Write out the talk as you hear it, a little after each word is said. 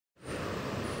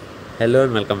Hello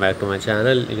and welcome back to my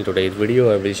channel. In today's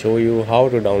video I will show you how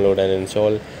to download and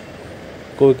install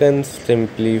Quicken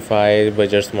Simplifi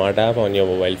Budget Smart app on your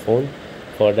mobile phone.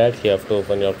 For that you have to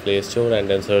open your Play Store and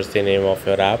then search the name of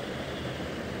your app.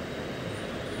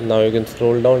 Now you can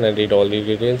scroll down and read all the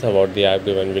details about the app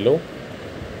given below.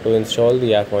 To install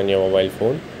the app on your mobile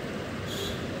phone,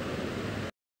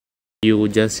 you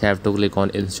just have to click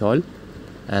on install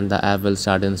and the app will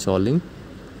start installing.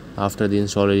 After the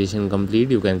installation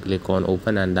complete, you can click on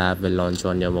open and the app will launch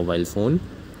on your mobile phone.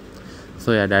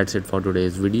 So yeah, that's it for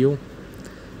today's video.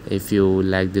 If you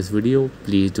like this video,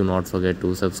 please do not forget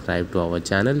to subscribe to our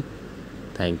channel.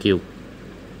 Thank you.